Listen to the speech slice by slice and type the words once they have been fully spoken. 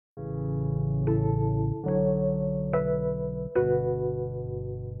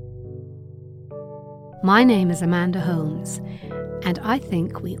My name is Amanda Holmes, and I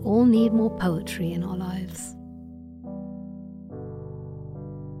think we all need more poetry in our lives.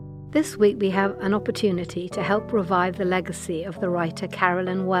 This week we have an opportunity to help revive the legacy of the writer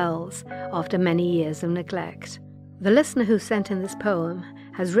Carolyn Wells after many years of neglect. The listener who sent in this poem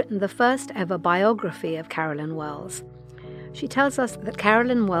has written the first ever biography of Carolyn Wells. She tells us that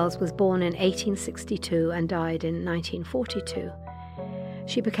Carolyn Wells was born in 1862 and died in 1942.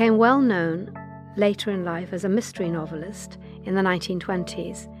 She became well known later in life as a mystery novelist in the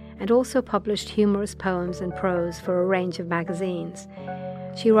 1920s and also published humorous poems and prose for a range of magazines.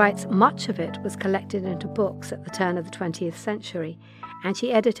 She writes much of it was collected into books at the turn of the 20th century, and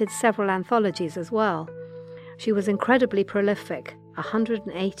she edited several anthologies as well. She was incredibly prolific,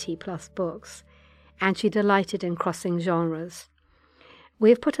 180 plus books, and she delighted in crossing genres.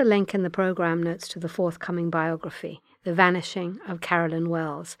 We have put a link in the program notes to the forthcoming biography, The Vanishing of Carolyn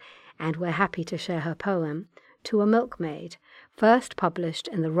Wells, and we're happy to share her poem, To a Milkmaid, first published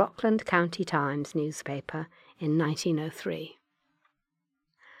in the Rockland County Times newspaper in 1903.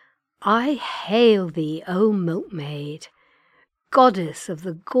 I hail thee, O milkmaid, goddess of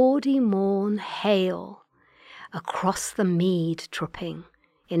the gaudy morn, hail, across the mead tripping,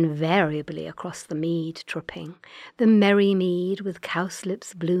 invariably across the mead tripping, the merry mead with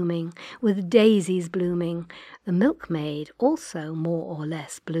cowslips blooming, with daisies blooming, the milkmaid also more or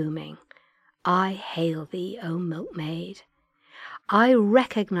less blooming. I hail thee, O milkmaid. I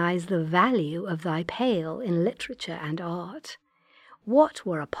recognize the value of thy pail in literature and art. What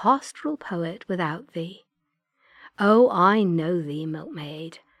were a pastoral poet without thee? Oh, I know thee,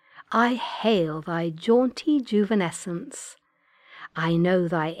 milkmaid. I hail thy jaunty juvenescence. I know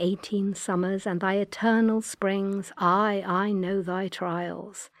thy 18 summers and thy eternal springs. I know thy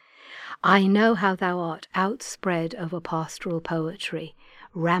trials. I know how thou art outspread over pastoral poetry,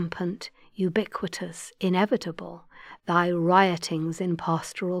 rampant, ubiquitous, inevitable, thy riotings in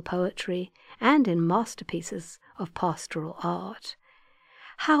pastoral poetry and in masterpieces of pastoral art.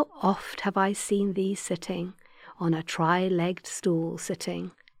 How oft have I seen thee sitting on a tri-legged stool,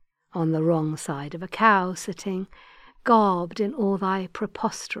 sitting on the wrong side of a cow, sitting garbed in all thy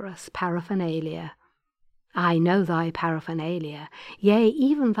preposterous paraphernalia. I know thy paraphernalia, yea,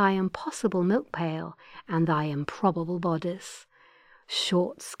 even thy impossible milk pail and thy improbable bodice.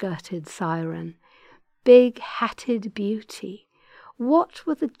 Short-skirted siren, big-hatted beauty, what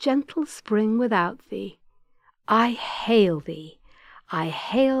were the gentle spring without thee? I hail thee. I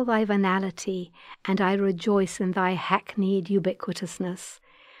hail thy venality, and I rejoice in thy hackneyed ubiquitousness.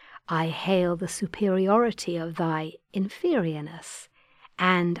 I hail the superiority of thy inferiorness,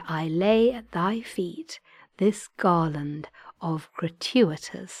 and I lay at thy feet this garland of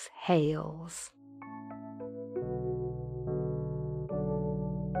gratuitous hails.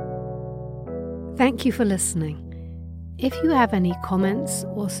 Thank you for listening. If you have any comments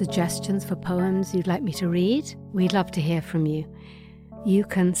or suggestions for poems you'd like me to read, we'd love to hear from you. You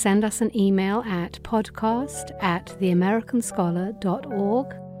can send us an email at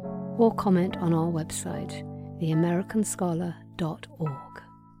podcast@theamericanscholar.org or comment on our website, theamericanscholar.org.